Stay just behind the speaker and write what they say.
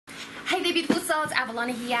Hey there beautiful souls,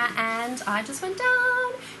 Avalona here, and I just went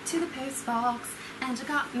down to the post box and I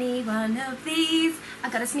got me one of these. I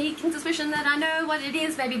got a sneaking suspicion that I know what it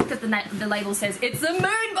is, maybe because the label says it's a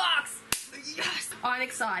Moonbox. Yes, I'm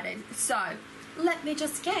excited. So let me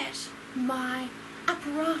just get my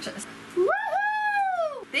apparatus.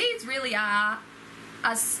 Woohoo! These really are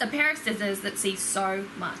a pair of scissors that see so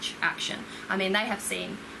much action. I mean, they have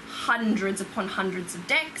seen hundreds upon hundreds of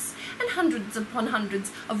decks and hundreds upon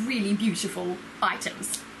hundreds of really beautiful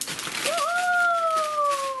items. Woo!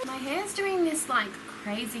 My hair's doing this like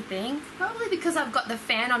crazy thing, probably because I've got the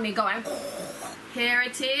fan on me going. Here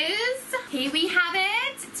it is. Here we have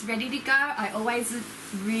it. It's ready to go. I always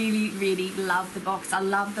really love the box. I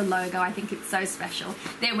love the logo. I think it's so special.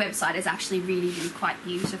 Their website is actually really quite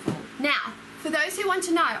beautiful. Now, for those who want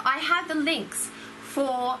to know, I have the links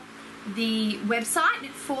for the website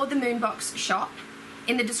for the Moonbox shop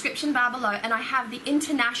in the description bar below, and I have the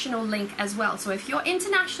international link as well. So if you're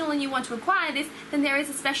international and you want to acquire this, then there is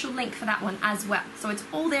a special link for that one as well. So it's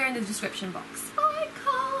all there in the description box. I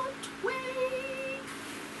can't wait.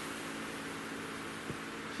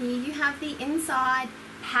 Here you have the inside,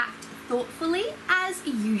 packed thoughtfully as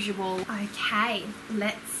usual. Okay,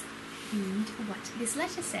 let's read what this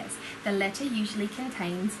letter says. The letter usually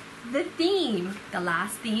contains the theme. The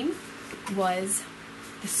last theme was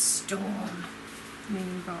the storm.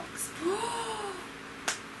 Moonbox.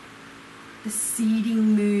 The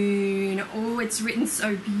seeding moon. Oh, it's written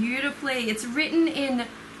so beautifully. It's written in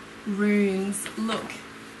runes. Look.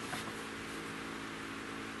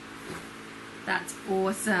 That's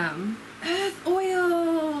awesome. Earth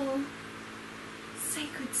oil.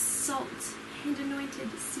 Sacred salt. Hand anointed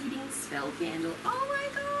seeding spell candle. Oh my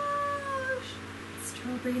gosh.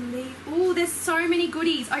 Strawberry leaf. Oh, there's so many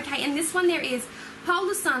goodies. Okay, and this one there is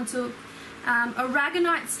Palo Santo,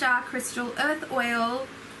 Aragonite star crystal, earth oil,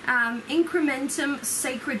 incrementum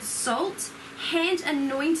sacred salt, hand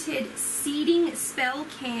anointed seeding spell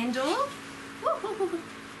candle,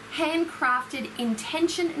 handcrafted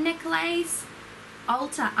intention necklace,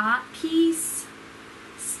 altar art piece,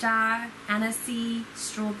 star anise,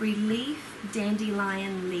 strawberry leaf,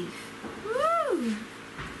 dandelion leaf. Woo!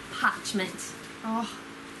 Parchment. Oh,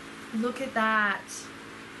 look at that.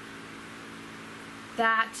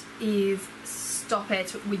 That is, stop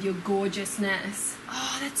it with your gorgeousness.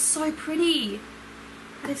 Oh, that's so pretty.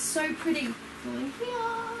 That is so pretty. Go in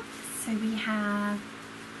here. So we have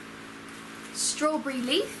strawberry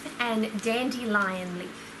leaf and dandelion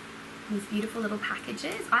leaf. These beautiful little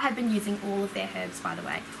packages. I have been using all of their herbs, by the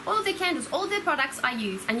way. All of their candles, all of their products I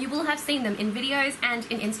use, and you will have seen them in videos and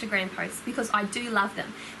in Instagram posts because I do love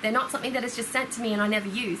them. They're not something that is just sent to me and I never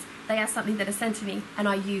use. They are something that is sent to me and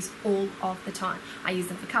I use all of the time. I use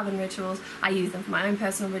them for coven rituals. I use them for my own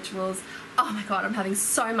personal rituals. Oh my God, I'm having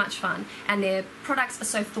so much fun. And their products are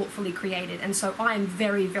so thoughtfully created, and so I am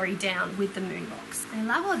very down with the Moonbox. I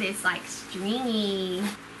love all this like stringy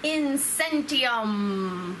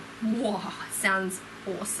Incentium. Wow, sounds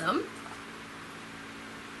awesome.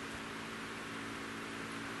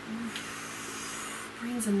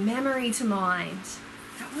 Brings a memory to mind.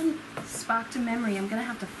 That one sparked a memory. I'm gonna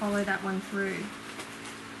have to follow that one through.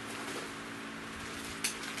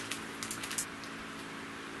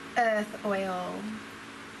 Earth oil.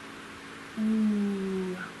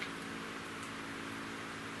 Ooh.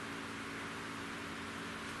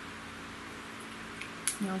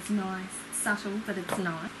 Smells nice. It's subtle, but it's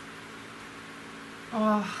nice.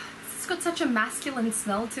 Oh, it's got such a masculine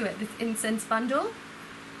smell to it, this incense bundle.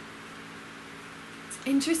 It's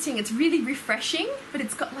interesting. It's really refreshing, but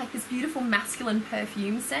it's got like this beautiful masculine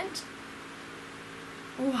perfume scent.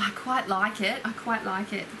 Oh, I quite like it. I quite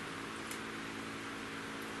like it.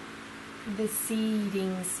 The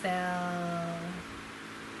seeding spell.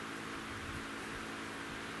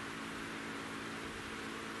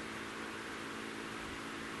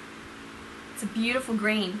 It's a beautiful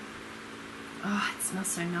green. Oh, it smells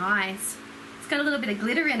so nice. It's got a little bit of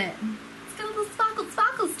glitter in it. It's got a little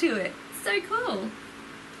sparkles to it. It's so cool.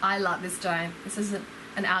 I love this stone. This is an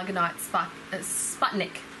Aragonite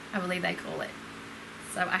Sputnik, I believe they call it.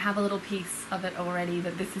 So I have a little piece of it already,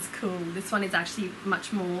 but this is cool. This one is actually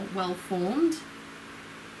much more well formed.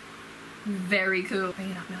 Very cool.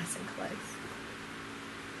 Bring it up nice and close.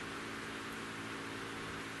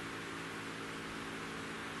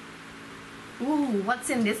 Ooh,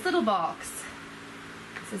 what's in this little box?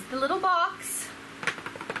 This is the little box.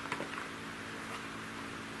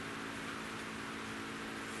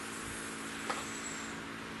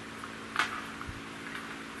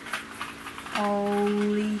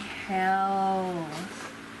 Holy hell.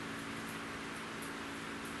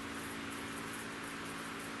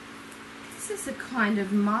 is a kind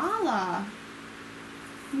of mala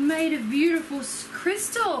made of beautiful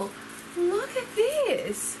crystal. Look at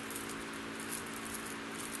this.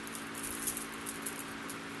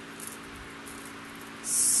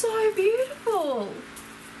 So beautiful.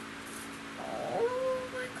 Oh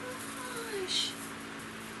my gosh.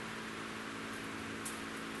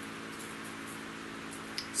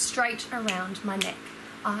 Straight around my neck.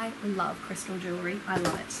 I love crystal jewelry. I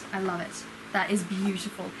love it. I love it. That is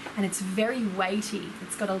beautiful, and it's very weighty.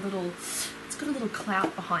 It's got a little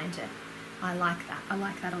clout behind it. I like that. I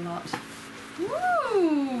like that a lot.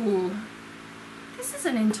 Ooh! This is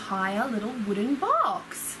an entire little wooden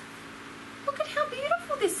box. Look at how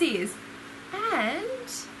beautiful this is.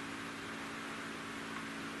 And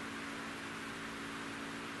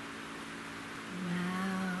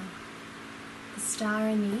wow. The star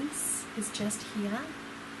anise is just here.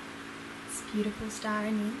 This beautiful star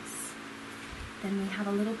anise. Then we have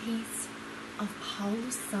a little piece of Palo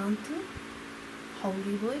Santo,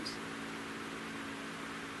 Hollywood.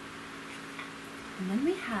 And then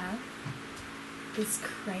we have this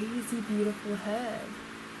crazy beautiful herb.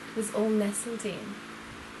 It was all nestled in.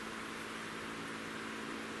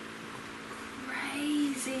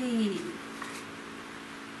 Crazy.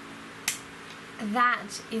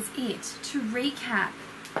 That is it. To recap,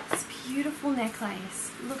 this beautiful necklace.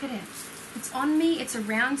 Look at it. It's on me, it's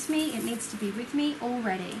around me, it needs to be with me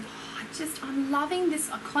already. Oh, I'm loving this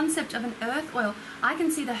concept of an earth oil. I can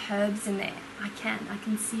see the herbs in there. I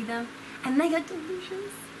can see them, and they are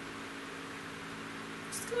delicious.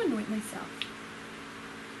 I'm just gonna anoint myself.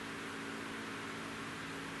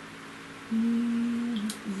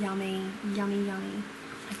 Yummy, yummy, yummy.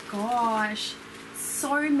 Oh my gosh,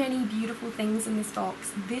 so many beautiful things in this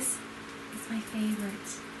box. This is my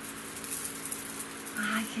favorite.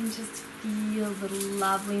 I can just feel the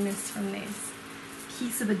loveliness from this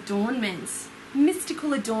piece of adornment,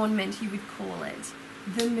 mystical adornment you would call it.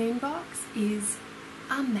 The Moonbox is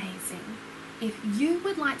amazing. If you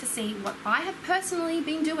would like to see what I have personally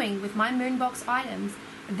been doing with my Moonbox items,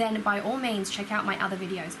 then by all means check out my other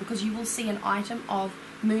videos, because you will see an item of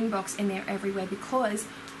Moonbox in there everywhere, because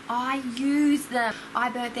I use them. I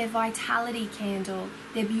burnt their vitality candle,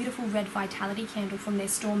 their beautiful red vitality candle from their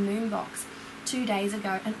store Moonbox 2 days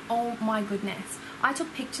ago, and oh my goodness, I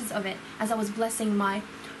took pictures of it as I was blessing my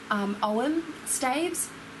OM staves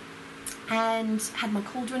and had my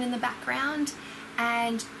cauldron in the background,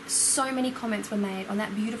 and so many comments were made on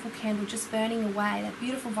that beautiful candle just burning away, that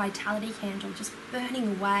beautiful vitality candle just burning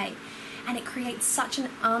away. And it creates such an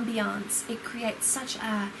ambiance, it creates such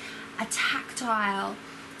a tactile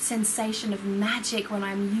sensation of magic when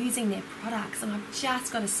I'm using their products, and I've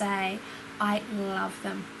just got to say, I love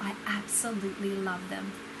them. I absolutely love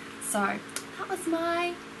them. So that was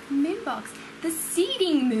my Moonbox, the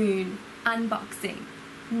Seeding Moon unboxing.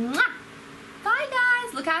 Mwah! Bye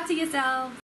guys, look after yourselves.